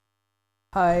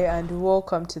Hi, and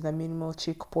welcome to the Minimal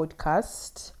Chick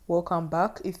podcast. Welcome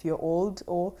back if you're old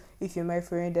or if you're my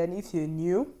friend, and if you're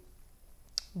new.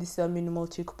 This is the Minimal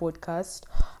Chick podcast.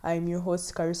 I'm your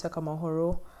host, Karisa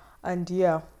Kamahoro. And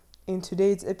in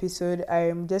today's episode,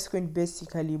 I'm just going to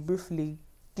basically briefly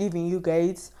giving you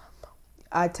guys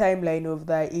a timeline of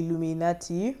the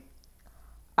Illuminati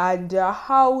and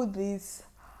how this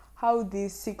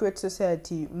secret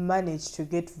society managed to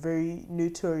get very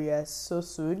notorious so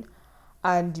soon.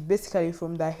 And basically,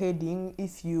 from the heading,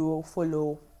 if you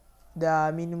follow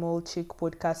the Minimal Chick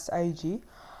podcast IG,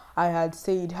 I had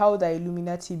said how the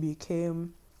Illuminati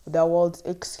became the world's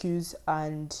excuse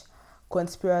and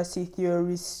conspiracy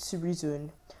theorists'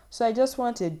 reason. So I just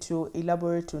wanted to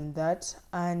elaborate on that.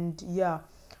 And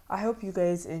I hope you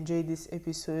guys enjoy this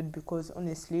episode because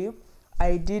honestly,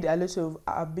 I did a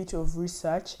bit of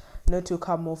research not to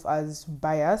come off as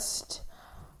biased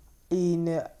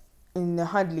in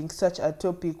handling such a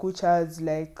topic, which has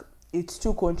it's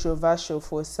too controversial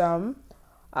for some,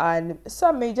 and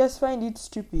some may just find it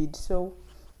stupid. So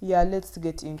let's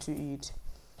get into it.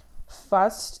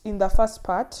 In the first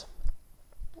part,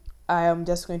 I am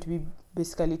just going to be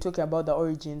basically talking about the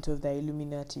origins of the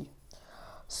Illuminati.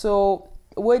 So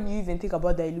when you even think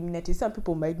about the Illuminati, some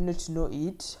people might not know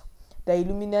it. The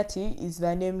Illuminati is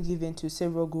the name given to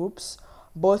several groups,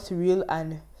 both real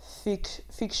and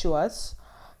fictitious.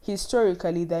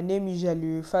 Historically, the name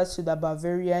usually refers to the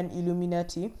Bavarian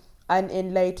Illuminati, an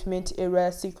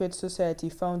Enlightenment-era secret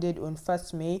society founded on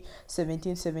 1st May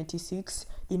 1776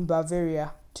 in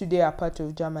Bavaria, today a part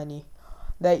of Germany.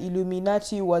 The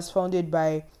Illuminati was founded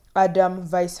by Adam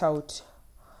Weishaupt.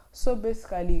 So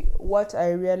basically, what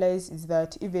I realized is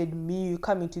that even me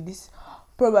coming to this,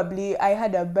 probably I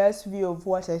had a best view of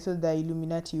what I thought the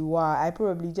Illuminati were. I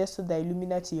probably just thought the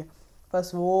Illuminati,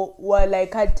 first of all, were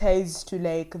had ties to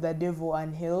the devil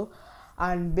and hell,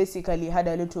 and basically had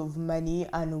a lot of money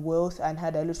and wealth and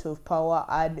had a lot of power,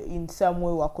 and in some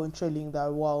way were controlling the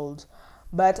world.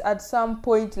 But at some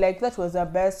point, that was the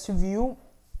best view,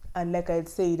 and like I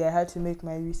said, I had to make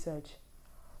my research.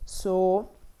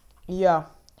 So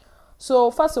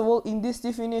first of all, in this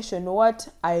definition, what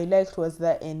I liked was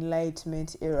the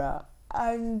Enlightenment era.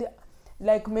 And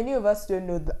many of us don't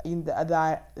know the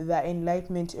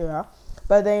Enlightenment era,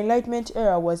 but the Enlightenment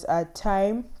era was a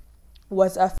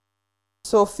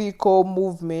philosophical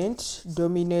movement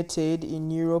dominated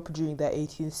in Europe during the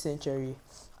 18th century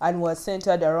and was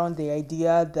centered around the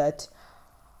idea that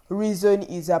reason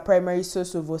is a primary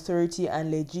source of authority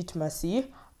and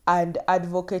legitimacy, and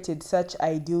advocated such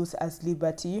ideals as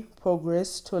liberty,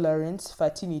 progress, tolerance,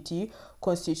 fraternity,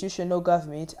 constitutional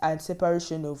government, and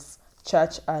separation of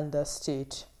church and the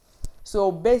state.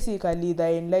 So basically,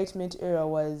 the Enlightenment era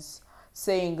was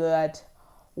saying that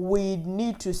we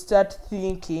need to start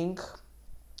thinking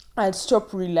and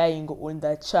stop relying on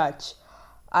the church,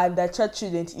 and the church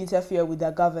shouldn't interfere with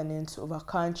the governance of a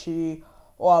country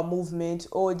or a movement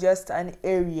or just an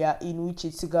area in which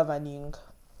it's governing.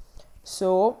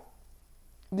 So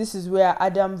this is where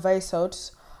Adam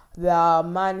Weishaupt, the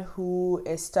man who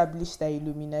established the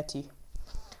Illuminati,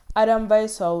 Adam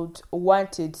Weishaupt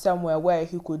wanted somewhere where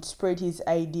he could spread his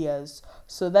ideas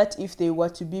so that if they were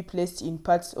to be placed in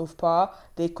parts of power,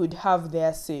 they could have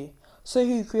their say. So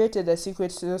he created a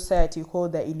secret society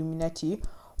called the Illuminati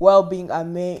while being a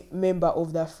member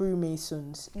of the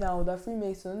Freemasons. Now, the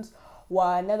Freemasons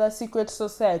were another secret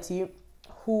society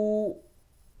who,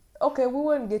 we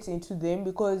won't get into them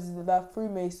because the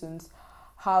Freemasons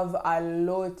have a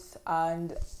lot,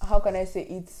 and how can I say,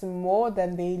 it's more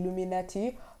than the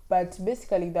Illuminati. But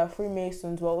basically, the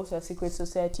Freemasons were also a secret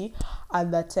society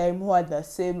at that time who had the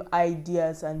same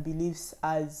ideas and beliefs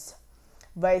as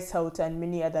Weishaupt and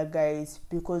many other guys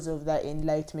because of the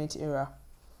Enlightenment era.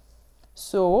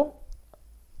 So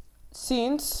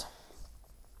since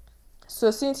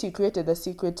he created the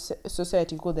secret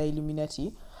society called the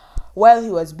Illuminati, while he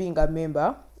was being a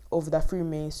member of the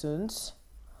Freemasons,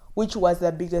 which was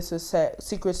the biggest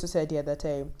secret society at the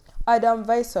time, Adam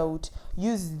Weishaupt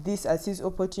used this as his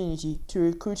opportunity to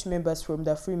recruit members from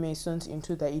the Freemasons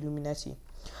into the Illuminati.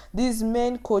 These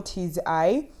men caught his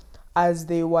eye as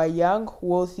they were young,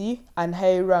 wealthy, and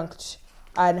high-ranked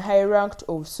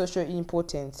of social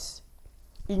importance.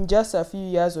 In just a few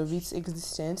years of its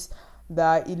existence,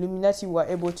 the Illuminati were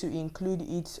able to include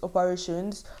its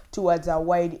operations towards a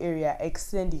wide area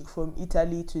extending from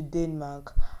Italy to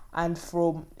Denmark and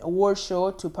from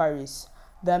Warsaw to Paris.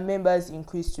 The members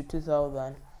increased to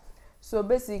 2,000. So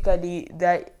basically,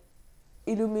 the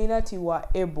Illuminati were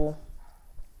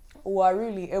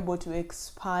really able to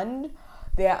expand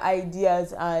their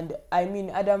ideas, and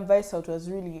Adam Weishaupt was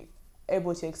really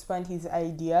able to expand his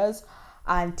ideas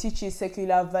and teach his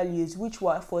secular values, which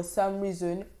were for some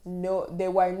reason they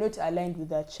were not aligned with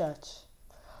the church.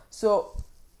 So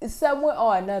somewhere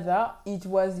or another, it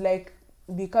was like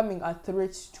becoming a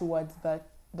threat towards the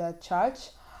church,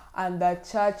 and the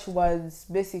church was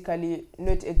basically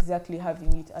not exactly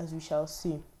having it, as we shall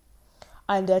see.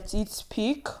 And at its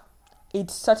peak,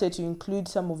 it started to include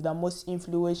some of the most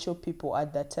influential people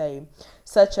at that time,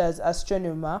 such as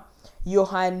astronomer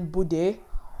Johann Bude,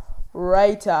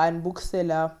 writer and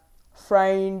bookseller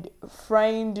Friedrich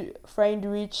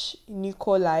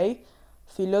Nicolai,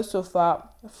 philosopher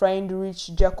Friedrich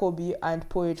Jacobi, and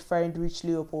poet Friedrich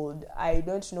Leopold. I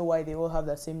don't know why they all have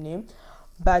the same name,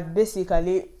 but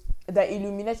basically the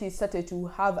Illuminati started to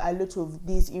have a lot of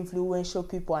these influential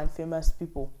people and famous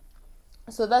people.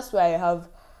 So that's why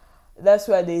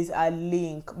there is a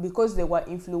link, because they were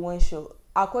influential.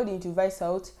 According to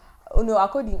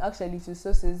according actually to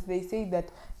sources, they say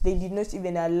that they did not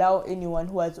even allow anyone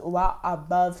who was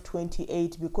above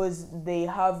 28, because they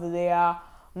have their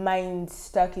minds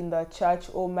stuck in the church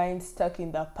or minds stuck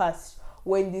in the past.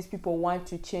 When these people want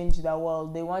to change the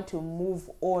world, they want to move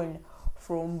on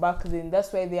from back then.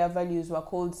 That's why their values were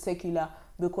called secular,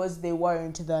 because they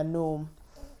weren't the norm.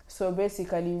 So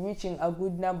basically reaching a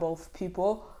good number of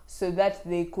people so that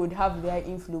they could have their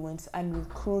influence and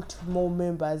recruit more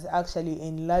members, actually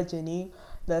enlarging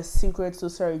the secret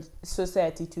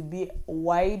society to be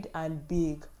wide and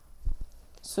big.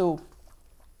 So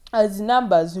as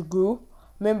numbers grew,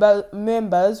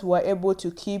 members were able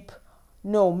to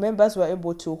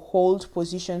hold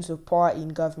positions of power in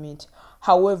government.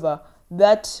 However,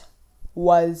 that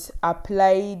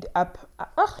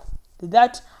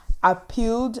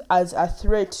appealed as a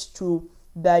threat to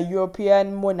the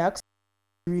European monarchs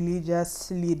and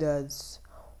religious leaders,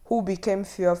 who became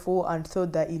fearful and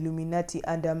thought the Illuminati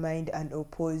undermined and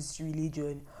opposed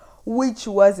religion, which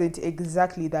wasn't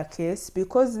exactly the case,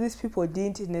 because these people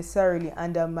didn't necessarily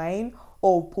undermine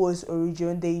or oppose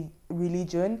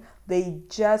religion. They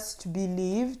just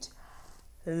believed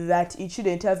that it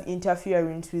shouldn't have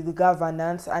interference with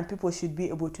governance, and people should be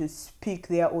able to speak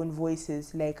their own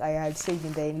voices. Like I had said,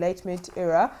 in the Enlightenment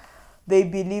era, they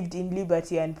believed in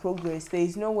liberty and progress. There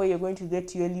is no way you're going to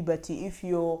get your liberty if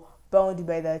you're bound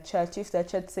by the church, if the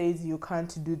church says you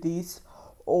can't do this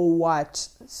or what.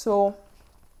 So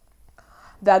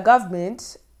the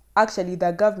government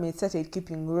started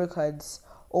keeping records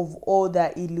of all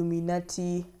the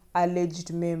Illuminati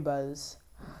alleged members.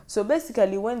 So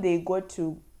basically, when they got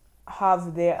to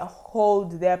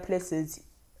hold their places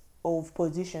of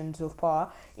positions of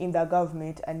power in the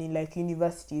government and in like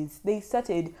universities, they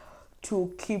started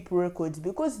to keep records,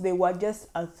 because they were just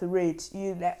a threat.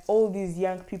 All these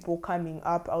young people coming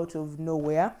up out of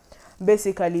nowhere,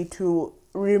 basically to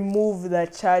remove the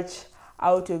church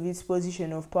out of its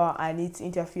position of power and its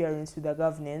interference with the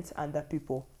governance and the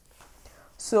people.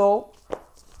 So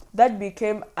that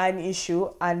became an issue,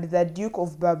 and the Duke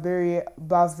of Bavaria,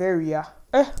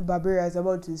 I was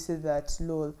about to say that,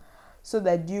 lol. So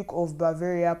the Duke of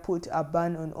Bavaria put a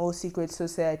ban on all secret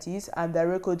societies, and the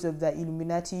records of the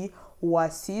Illuminati were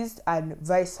seized, and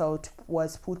Weishaupt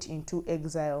was put into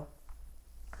exile.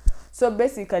 So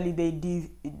basically they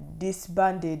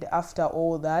disbanded after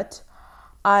all that,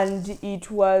 and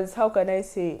it was, how can I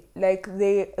say, like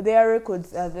their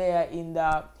records are there in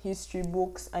the history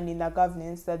books and in the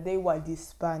governance that they were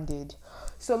disbanded.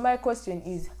 So my question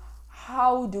is,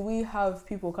 how do we have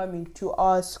people coming to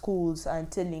our schools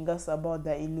and telling us about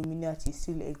the Illuminati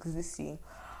still existing?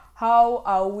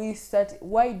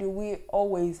 Why do we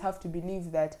always have to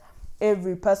believe that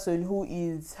every person who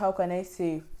is at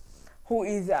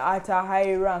a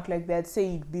high rank, like they had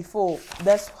said before,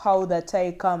 that's how the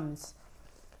tie comes?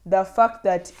 The fact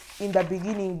that in the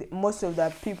beginning, most of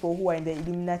the people who were in the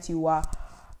Illuminati were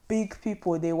big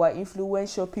people, they were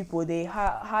influential people, they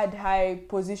had high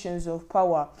positions of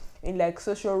power in like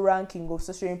social ranking of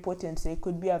social importance. They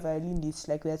could be a violinist,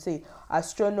 like they say,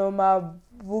 astronomer,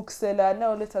 bookseller.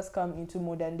 Now let us come into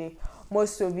modern day.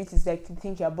 Most of it is like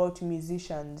thinking about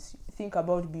musicians. Think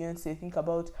about Beyonce, think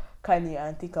about Kanye,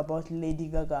 and think about Lady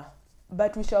Gaga.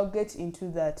 But we shall get into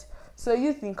that. So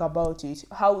you think about it,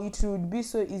 how it would be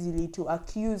so easily to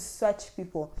accuse such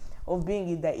people of being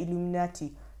in the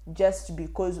Illuminati just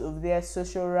because of their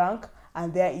social rank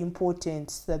and their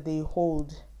importance that they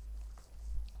hold.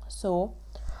 So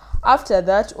after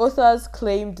that, authors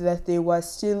claimed that they were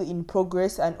still in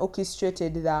progress and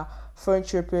orchestrated the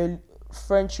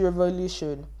French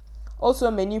Revolution.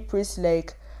 Also, many priests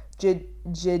like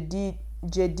Jedida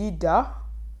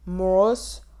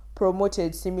Moros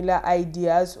promoted similar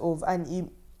ideas of an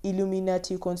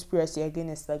Illuminati conspiracy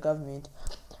against the government.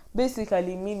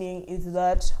 Basically, meaning is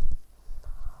that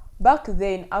back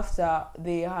then, after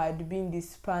they had been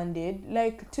disbanded,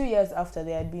 like 2 years after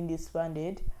they had been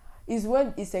disbanded, is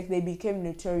when it's like they became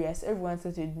notorious. Everyone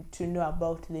started to know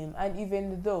about them. And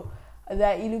even though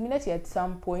the Illuminati at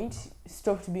some point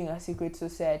stopped being a secret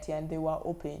society and they were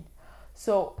open.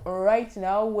 So right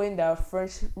now, when the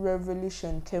French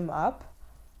Revolution came up,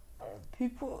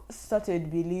 people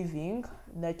started believing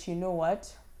that, you know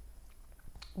what,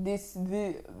 this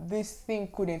thing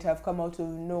couldn't have come out of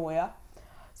nowhere.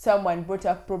 Someone brought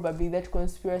up probably that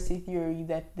conspiracy theory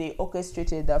that they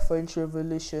orchestrated the French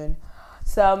Revolution.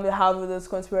 Some have those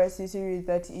conspiracy theories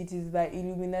that it is the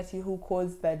Illuminati who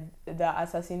caused the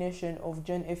assassination of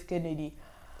John F. Kennedy.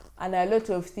 And a lot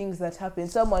of things that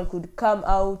happened. Someone could come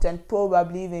out and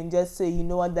probably even just say, you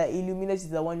know what, the Illuminati is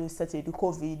the one who started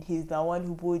COVID. He's the one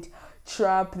who put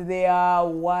Trump there,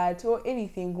 or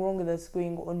anything wrong that's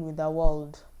going on with the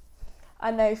world.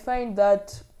 And I find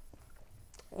that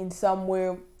in some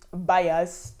way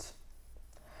biased,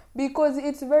 because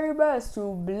it's very biased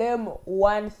to blame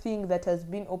one thing that has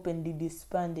been openly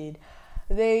disbanded.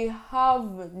 They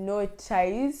have no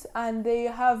ties and they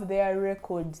have their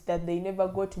records that they never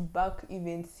got back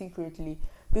even secretly,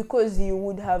 because you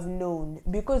would have known,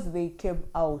 because they came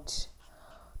out.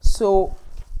 So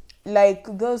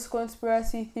like those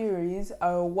conspiracy theories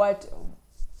are what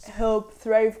help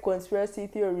thrive conspiracy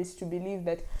theories to believe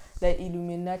that the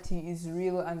Illuminati is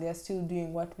real and they're still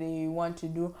doing what they want to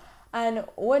do. And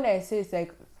when I say it's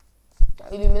like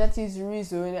Illuminati's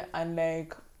reason and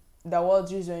like the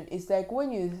world's reason, it's like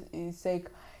it's like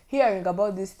hearing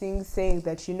about these things saying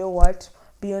that, you know what,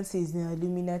 Beyonce is the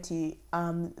Illuminati,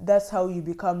 that's how you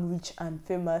become rich and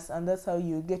famous, and that's how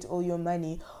you get all your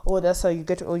money, or that's how you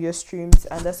get all your streams,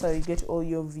 and that's how you get all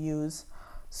your views.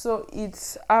 So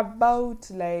it's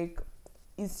about like,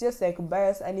 it's just like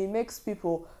bias, and it makes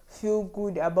people feel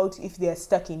good about if they are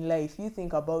stuck in life. You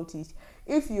think about it.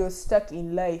 If you're stuck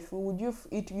in life, would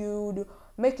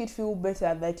make it feel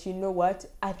better that, you know what,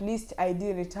 at least I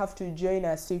didn't have to join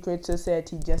a secret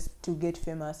society just to get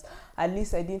famous. At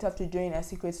least I didn't have to join a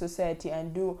secret society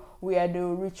and do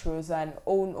weirdo rituals and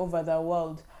own over the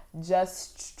world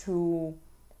just to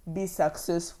be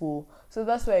successful. So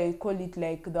that's why I call it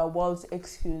like the world's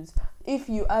excuse. If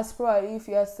you ask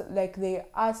like they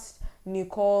asked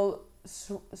Nicole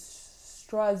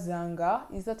Scherzinger,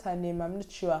 is that her name? I'm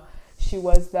not sure. She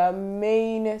was the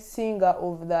main singer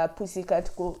of the Pussycat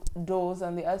Dolls,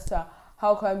 and they asked her,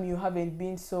 how come you haven't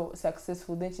been so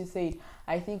successful? Then she said,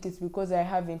 I think it's because I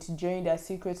haven't joined a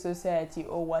secret society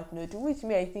or whatnot, which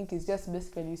I think is just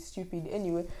basically stupid.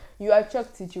 Anyway, you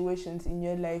attract situations in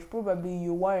your life. Probably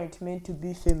you weren't meant to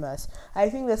be famous. I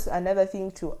think that's another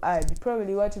thing to add.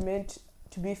 Probably you weren't meant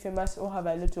to be famous or have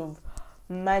a lot of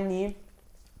money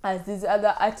as these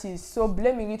other artists. So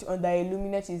blaming it on the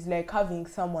Illuminati is like having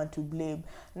someone to blame.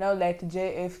 Now, like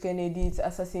JF Kennedy's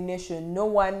assassination, no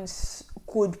one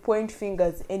could point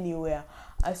fingers anywhere,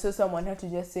 and so someone had to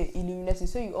just say Illuminati.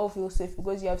 So you all feel safe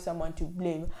because you have someone to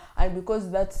blame, and because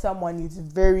that someone is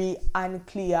very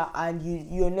unclear and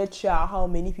you're not sure how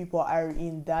many people are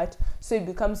in that, so it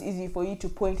becomes easy for you to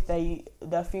point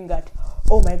the finger at,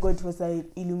 oh my god, it was the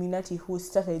Illuminati who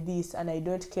started this, and I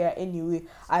don't care anyway.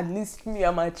 At least me,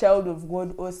 I'm a child of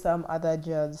God, or some other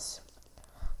jazz.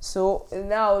 So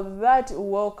now that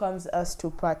welcomes us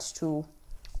to part 2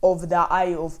 of the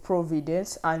Eye of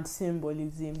Providence and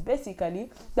symbolism. Basically,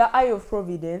 the Eye of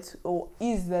Providence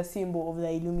is the symbol of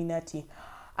the Illuminati,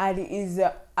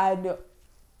 and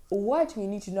what we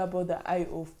need to know about the Eye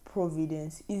of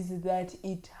Providence is that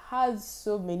it has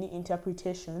so many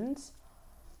interpretations,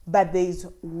 but there is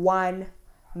one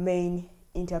main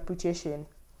interpretation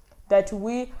that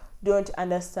we don't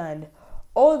understand.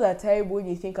 All the time when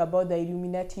you think about the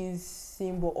Illuminati's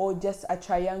symbol, or just a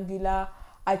triangle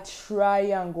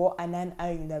and an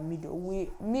eye in the middle,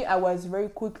 I was very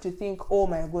quick to think, oh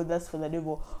my god, that's for the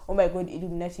devil, oh my god,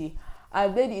 Illuminati.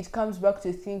 And then it comes back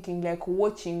to thinking like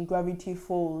watching Gravity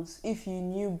Falls. If you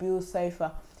knew Bill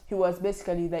Cipher, he was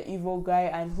basically the evil guy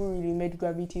and who really made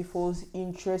Gravity Falls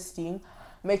interesting,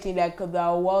 making like the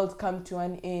world come to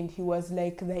an end. He was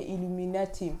like the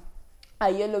Illuminati, a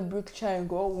yellow brick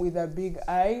triangle with a big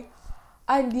eye.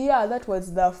 And yeah, that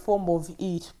was the form of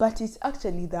it, but it's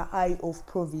actually the Eye of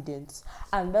Providence,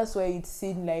 and that's why it's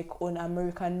seen like on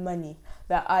American money,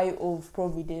 the Eye of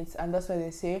Providence, and that's why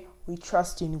they say we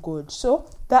trust in God. So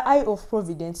the Eye of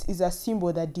Providence is a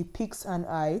symbol that depicts an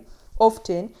eye,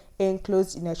 often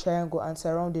enclosed in a triangle and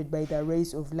surrounded by the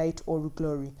rays of light or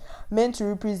glory, meant to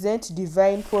represent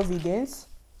divine providence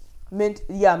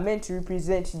meant to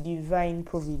represent divine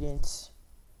providence.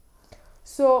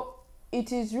 So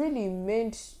it is really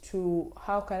meant to,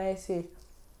 how can I say,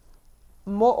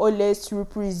 more or less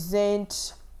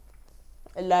represent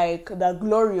like the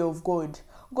glory of God,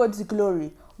 God's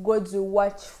glory, God's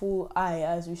watchful eye,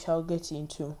 as we shall get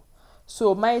into.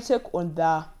 So my take on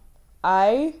the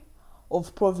eye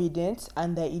of providence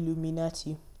and the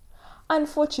Illuminati.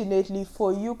 Unfortunately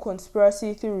for you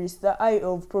conspiracy theorists, the eye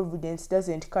of providence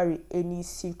doesn't carry any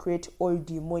secret or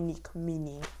demonic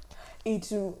meaning. It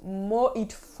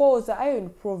falls, the eye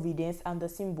of providence and the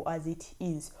symbol as it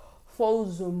is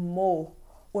falls more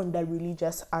on the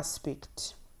religious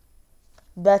aspect.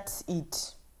 That's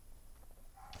it.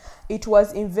 It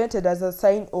was invented as a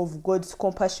sign of God's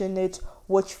compassionate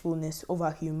watchfulness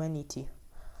over humanity.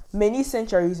 Many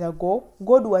centuries ago,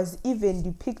 God was even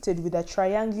depicted with a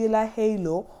triangular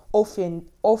halo,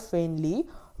 oftenly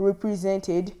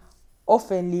represented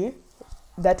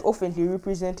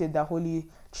the Holy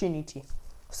Trinity.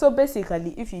 So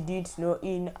basically, if you didn't know,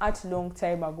 in at long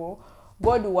time ago,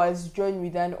 God was joined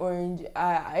with an orange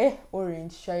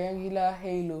triangular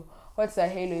halo. What's a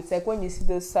halo? It's like when you see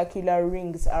those circular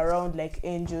rings around like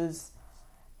angels'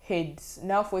 heads.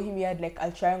 Now for him, he had like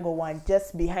a triangle one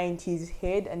just behind his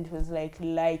head, and it was like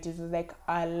light. It was like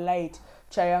a light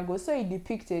triangle. So it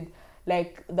depicted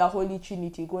like the Holy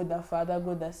Trinity, God the Father,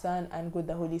 God the Son, and God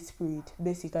the Holy Spirit,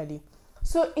 basically.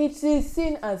 So it is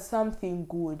seen as something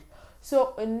good.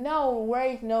 So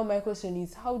right now, my question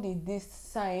is, how did this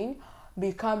sign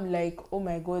become like, oh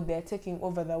my God, they're taking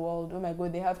over the world, oh my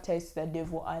God, they have ties to the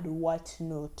devil and what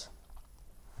not?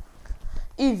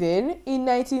 Even in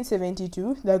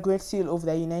 1972, the Great Seal of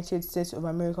the United States of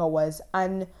America was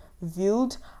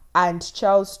unveiled, and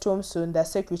Charles Thomson, the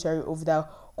Secretary of the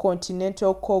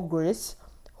Continental Congress,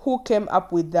 who came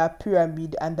up with the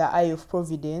pyramid and the Eye of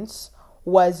Providence,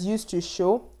 was used to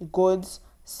show God's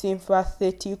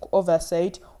sympathetic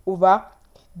oversight over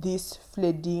this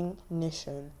fledgling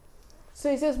nation. So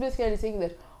it's just basically saying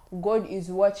that God is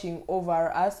watching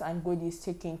over us and God is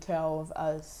taking care of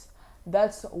us.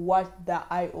 That's what the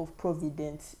Eye of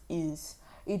Providence is.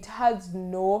 It has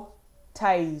no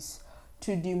ties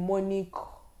to demonic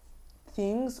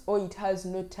things, or it has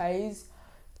no ties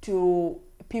to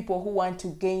people who want to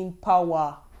gain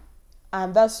power.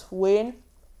 And that's when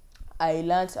I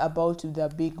learned about the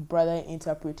Big Brother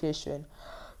interpretation.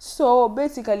 So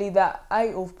basically, the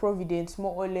Eye of Providence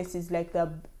more or less is like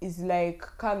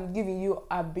giving you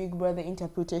a Big Brother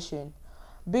interpretation.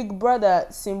 Big Brother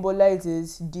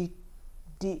symbolizes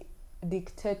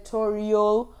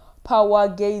dictatorial power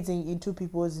gazing into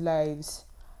people's lives.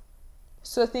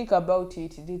 So think about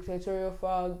it, dictatorial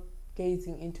power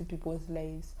gazing into people's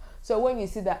lives. So when you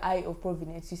see the Eye of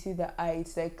Providence, you see the eye,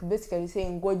 it's like basically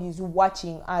saying God is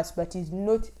watching us, but he's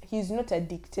not a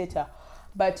dictator,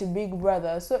 but a Big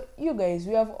Brother. So you guys,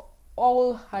 we have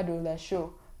all heard of the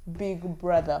show Big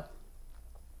Brother.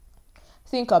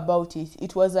 Think about it.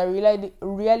 It was a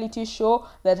reality show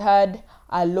that had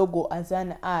a logo as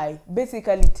an eye,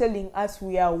 basically telling us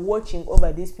we are watching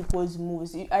over these people's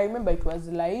moves. I remember it was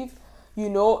live.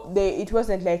 It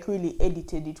wasn't like really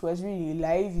edited. It was really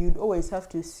live. You'd always have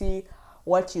to see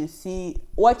what you see.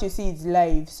 What you see is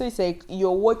live. So it's like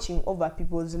you're watching over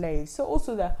people's lives. So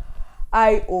also the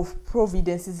Eye of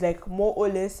Providence is like more or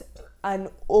less an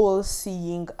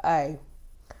all-seeing eye.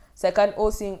 It's like an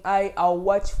all-seeing eye, a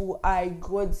watchful eye,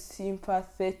 God's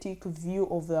sympathetic view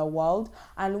of the world,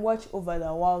 and watch over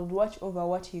the world, watch over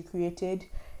what he created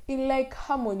in like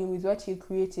harmony with what he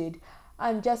created,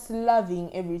 and just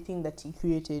loving everything that he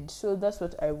created. So that's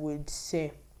what I would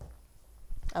say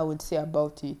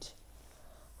about it.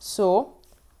 So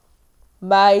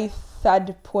my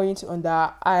third point on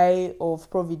the Eye of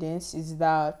Providence is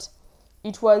that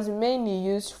it was mainly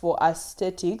used for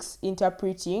aesthetics,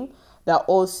 interpreting the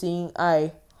all-seeing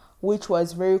eye, which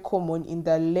was very common in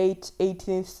the late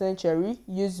 18th century,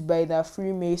 used by the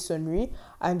Freemasonry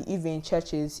and even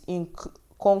churches,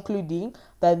 concluding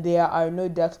that there are no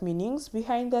dark meanings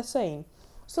behind the sign.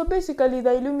 So basically,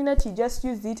 the Illuminati just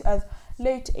used it as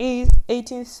late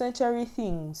 18th century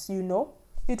things,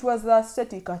 It was the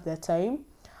aesthetic at the time,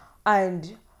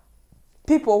 and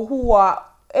people who were,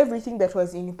 everything that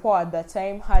was in power at that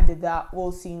time had the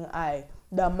all-seeing eye.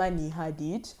 The money had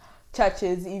it,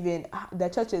 the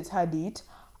churches had it,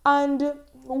 and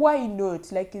why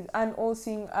not? Like, it's an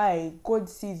all-seeing eye. God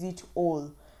sees it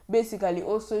all. Basically,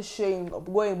 also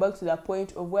going back to the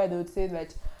point of where they would say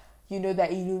that, the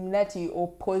Illuminati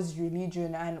opposed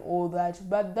religion and all that,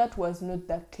 but that was not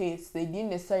the case. They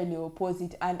didn't necessarily oppose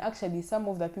it, and actually some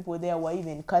of the people there were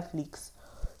even Catholics.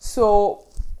 So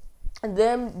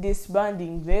them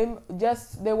disbanding them,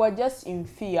 just they were just in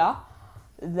fear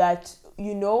that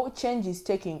change is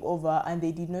taking over, and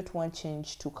they did not want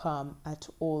change to come at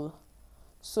all.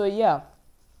 So yeah,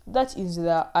 that is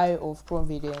the eye of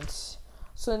providence.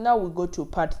 So now we go to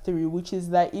part 3, which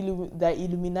is the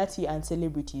Illuminati and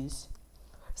celebrities.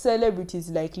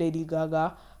 Celebrities like Lady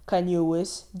Gaga, Kanye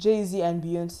West, Jay-Z and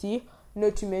Beyonce,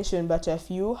 not to mention but a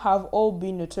few, have all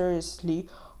been notoriously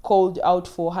called out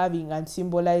for having and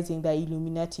symbolizing the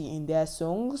Illuminati in their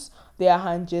songs, their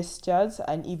hand gestures,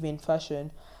 and even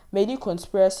fashion. Many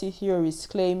conspiracy theorists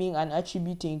claiming and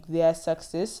attributing their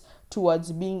success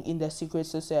towards being in the secret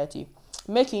society,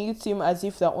 making it seem as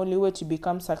if the only way to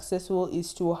become successful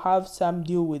is to have some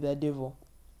deal with the devil.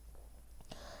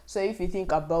 So if you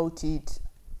think about it,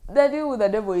 the deal with the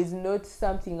devil is not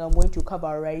something I'm going to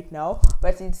cover right now,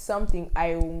 but it's something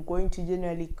I'm going to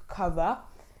generally cover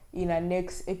in a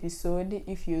next episode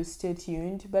if you stay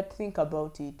tuned. But think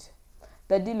about it.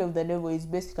 The deal of the devil is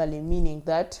basically meaning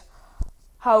that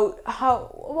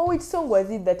which song was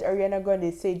it that Ariana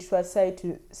Grande said it was side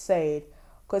to side?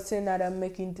 Because saying that I'm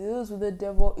making deals with the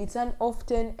devil, it's an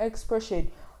often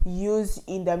expression used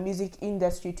in the music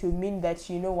industry to mean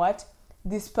that,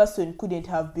 this person couldn't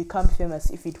have become famous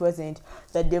if it wasn't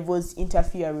the devil's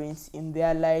interference in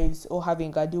their lives or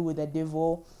having a deal with the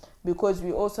devil. Because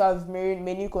we also have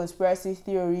many conspiracy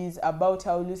theories about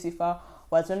how Lucifer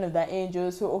was one of the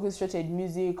angels who orchestrated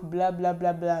music, blah blah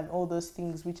blah blah, and all those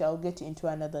things, which I'll get into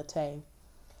another time.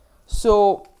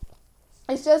 So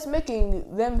it's just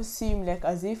making them seem like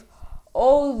as if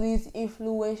all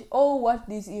what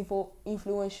these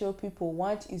influential people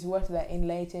want is what the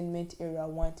Enlightenment era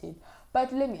wanted.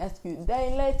 But let me ask you, the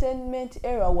Enlightenment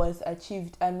era was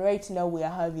achieved, and right now we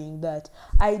are having that.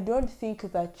 I don't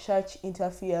think that church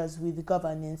interferes with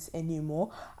governance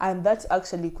anymore, and that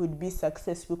actually could be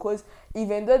success, because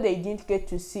even though they didn't get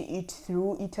to see it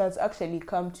through, it has actually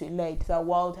come to light. The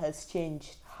world has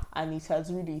changed, and it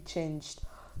has really changed.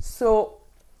 So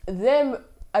them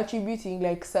attributing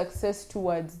like success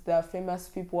towards the famous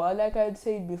people, like I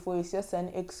said before, it's just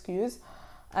an excuse.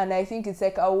 And I think it's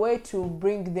like a way to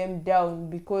bring them down,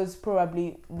 because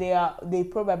probably they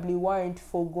probably weren't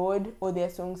for God, or their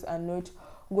songs are not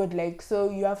God-like. So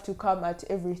you have to come at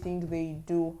everything they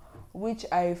do, which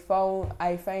I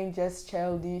find just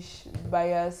childish,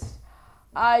 biased.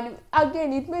 And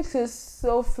again, it makes us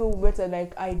so feel better.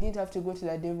 Like, I didn't have to go to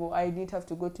the devil. I didn't have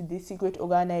to go to this secret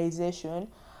organization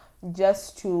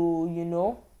just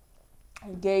to,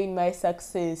 gain my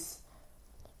success.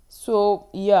 So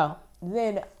yeah.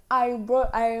 Then I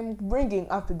am bringing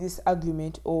up this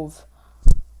argument of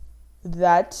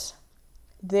that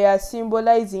they are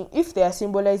symbolizing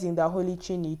the Holy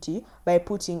Trinity by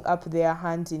putting up their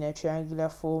hands in a triangular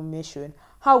formation.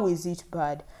 How is it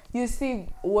bad? You see,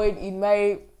 when in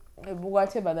my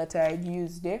whatever that I had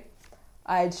used there,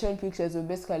 I had shown pictures of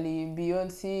basically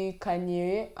Beyonce,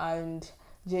 Kanye, and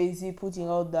Jay-Z putting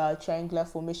out the triangular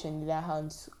formation in their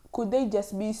hands. Could they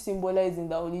just be symbolizing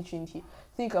the Holy Trinity?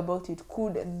 Think about it.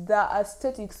 Could the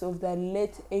aesthetics of the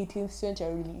late 18th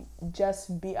century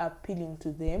just be appealing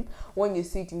to them when you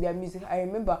see it in their music? I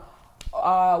remember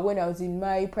when I was in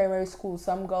my primary school,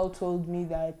 some girl told me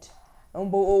that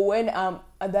when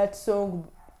that song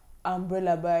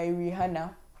Umbrella by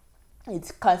Rihanna,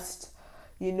 it's cast.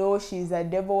 She's a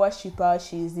devil worshipper.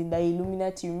 She's in the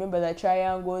Illuminati. Remember the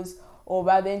triangles?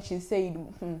 But then she said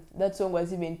that song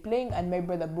was even playing and my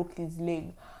brother broke his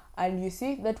leg. And you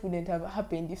see, that wouldn't have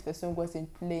happened if the song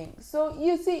wasn't playing. So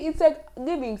you see, it's like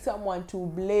giving someone to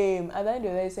blame. At the end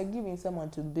of the day, it's like giving someone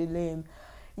to blame.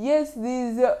 Yes,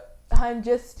 these hand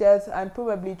gestures and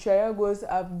probably triangles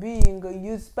are being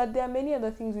used, but there are many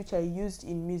other things which are used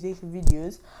in music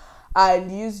videos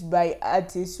and used by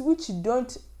artists which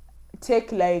don't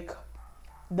take like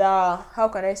the,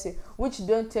 which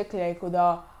don't take like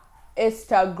the S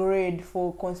grade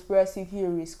for conspiracy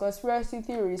theories. Conspiracy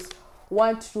theories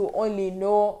want to only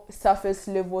know surface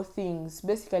level things,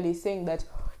 basically saying that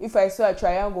if I saw a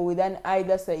triangle with an eye,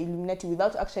 that's the Illuminati,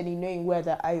 without actually knowing where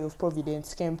the eye of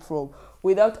providence came from,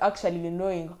 without actually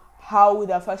knowing how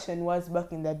the fashion was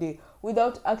back in the day,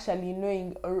 without actually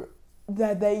knowing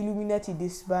that the Illuminati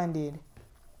disbanded.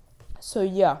 So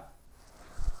yeah,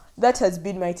 that has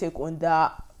been my take on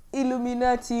the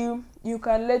Illuminati. You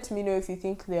can let me know if you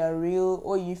think they are real,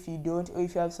 or if you don't, or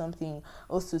if you have something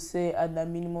else to say at the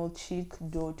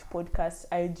minimalchick.podcast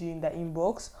IG in the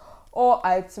inbox, or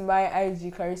at my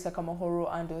IG Carissa Kamahoro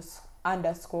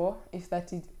 _ if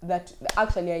that is that.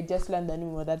 Actually, I just learned the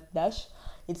name of that dash.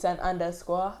 It's an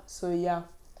underscore. So yeah,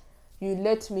 you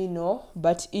let me know.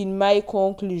 But in my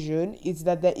conclusion is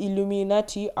that the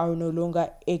Illuminati are no longer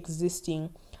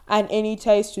existing, and any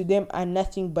ties to them are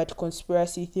nothing but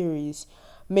conspiracy theories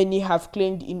many have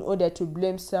claimed in order to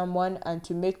blame someone and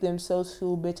to make themselves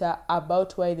feel better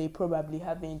about why they probably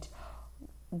haven't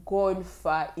gone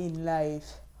far in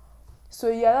life. So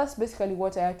yeah, that's basically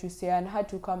what I had to say, and I had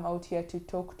to come out here to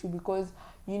talk to, because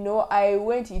I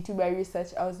went into my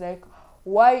research. I was like,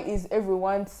 why is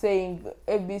everyone saying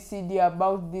ABCD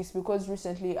about this? Because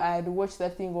recently I had watched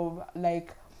that thing of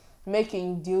like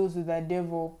making deals with the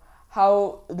devil,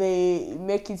 how they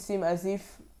make it seem as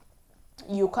if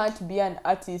you can't be an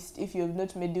artist if you have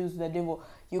not made deals with the devil.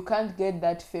 You can't get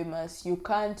that famous. You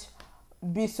can't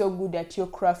be so good at your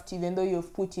craft even though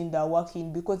you've put in the work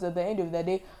in, because at the end of the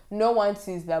day no one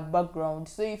sees the background.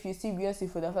 So if you see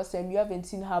Beyonce for the first time, you haven't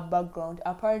seen her background.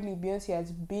 Apparently Beyonce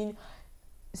has been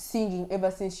singing ever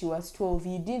since she was 12.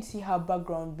 You didn't see her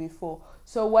background before,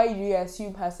 so why do you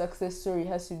assume her success story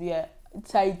has to be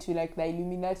tied to like the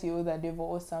Illuminati or the devil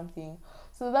or something?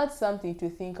 So that's something to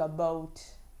think about.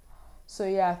 So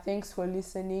yeah, thanks for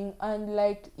listening, and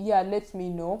let me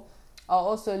know. I'll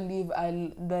also leave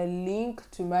the link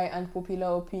to my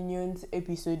unpopular opinions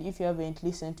episode if you haven't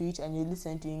listened to it and you're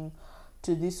listening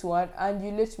to this one, and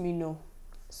you let me know.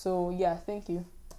 So yeah, thank you.